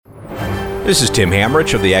This is Tim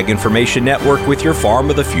Hamrich of the Ag Information Network with your Farm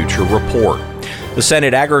of the Future report. The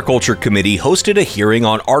Senate Agriculture Committee hosted a hearing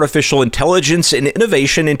on artificial intelligence and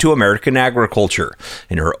innovation into American agriculture.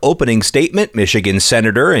 In her opening statement, Michigan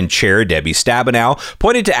Senator and Chair Debbie Stabenow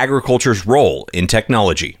pointed to agriculture's role in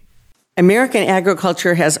technology. American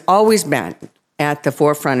agriculture has always been at the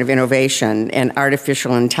forefront of innovation, and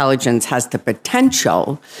artificial intelligence has the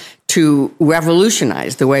potential to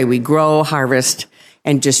revolutionize the way we grow, harvest,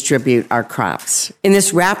 and distribute our crops. In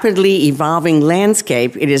this rapidly evolving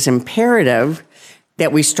landscape, it is imperative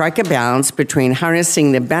that we strike a balance between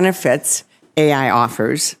harnessing the benefits AI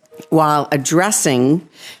offers while addressing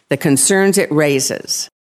the concerns it raises.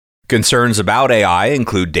 Concerns about AI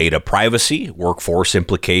include data privacy, workforce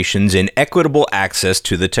implications, and equitable access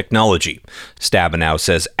to the technology. Stabenow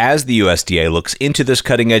says as the USDA looks into this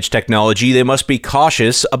cutting-edge technology, they must be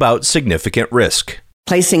cautious about significant risk.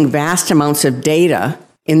 Placing vast amounts of data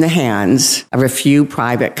in the hands of a few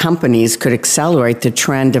private companies could accelerate the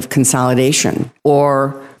trend of consolidation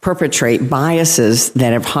or perpetrate biases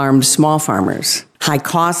that have harmed small farmers. High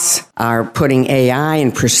costs are putting AI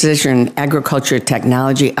and precision agriculture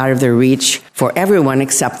technology out of their reach for everyone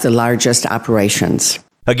except the largest operations.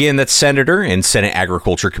 Again, that's Senator and Senate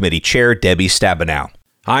Agriculture Committee Chair Debbie Stabenow.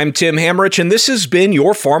 I'm Tim Hamrich, and this has been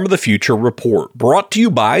your Farm of the Future report, brought to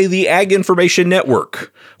you by the Ag Information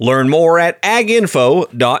Network. Learn more at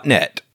aginfo.net.